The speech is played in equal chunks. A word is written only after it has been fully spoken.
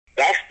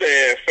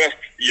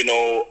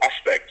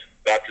aspect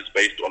that is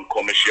based on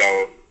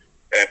commercial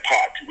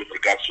part with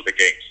regards to the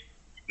games.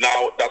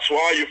 Now, that's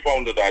why you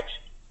found that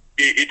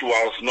it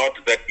was not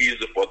that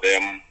easy for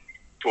them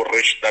to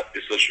reach that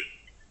decision.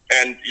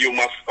 And you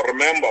must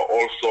remember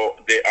also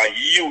there are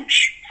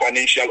huge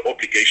financial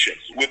obligations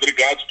with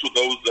regards to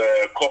those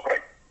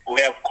corporates who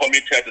have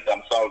committed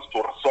themselves to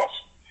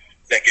resource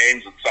the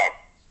games itself.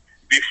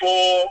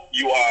 Before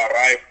you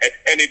arrive at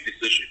any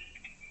decision,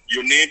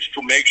 you need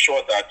to make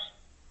sure that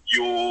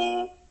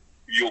you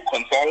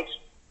consult,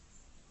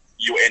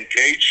 you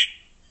engage,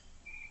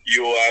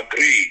 you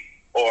agree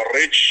or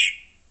reach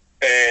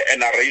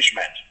an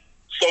arrangement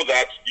so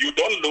that you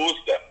don't lose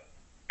them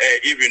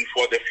even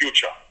for the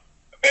future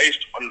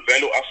based on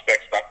value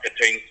aspects that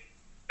pertain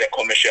the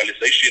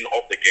commercialization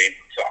of the game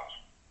itself.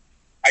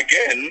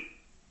 Again,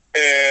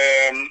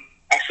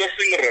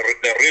 assessing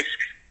the risk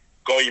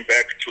going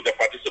back to the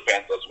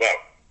participants as well.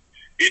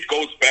 It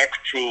goes back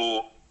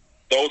to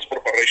those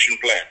preparation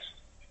plans.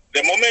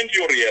 The moment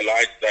you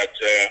realize that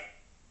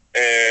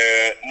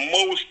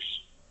most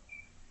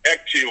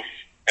active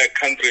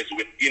countries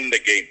within the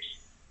games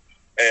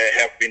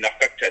have been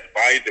affected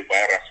by the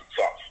virus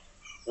itself,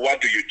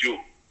 what do you do?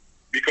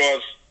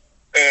 Because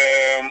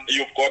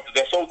you've got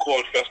the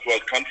so-called first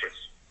world countries.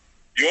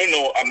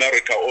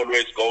 America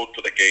always go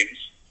to the games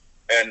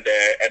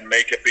and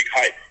make a big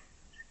hype.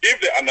 If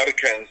the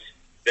Americans,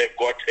 they've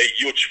got a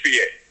huge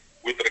fear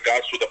with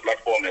regards to the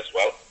platform as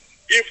well.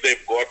 If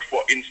they've got,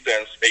 for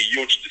instance, a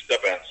huge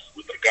disturbance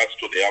with regards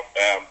to their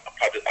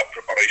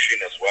preparation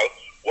as well,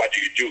 what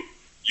do?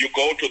 You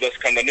go to the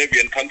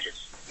Scandinavian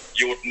countries.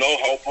 You would know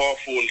how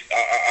powerful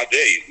are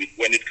they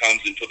when it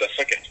comes into the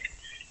circuit.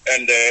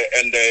 And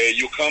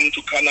you come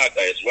to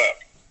Canada as well.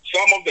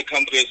 Some of the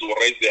countries will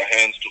raise their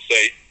hands to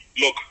say,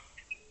 look,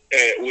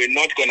 we're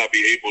not going to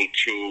be able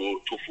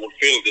to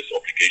fulfill this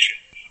obligation.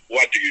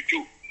 What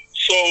do?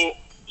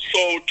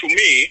 So to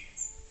me,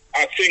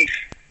 I think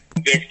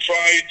they've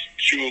tried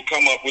to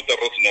come up with a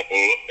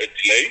reasonable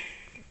delay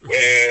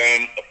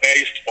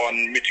based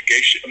on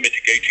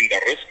mitigating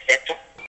the risk factor.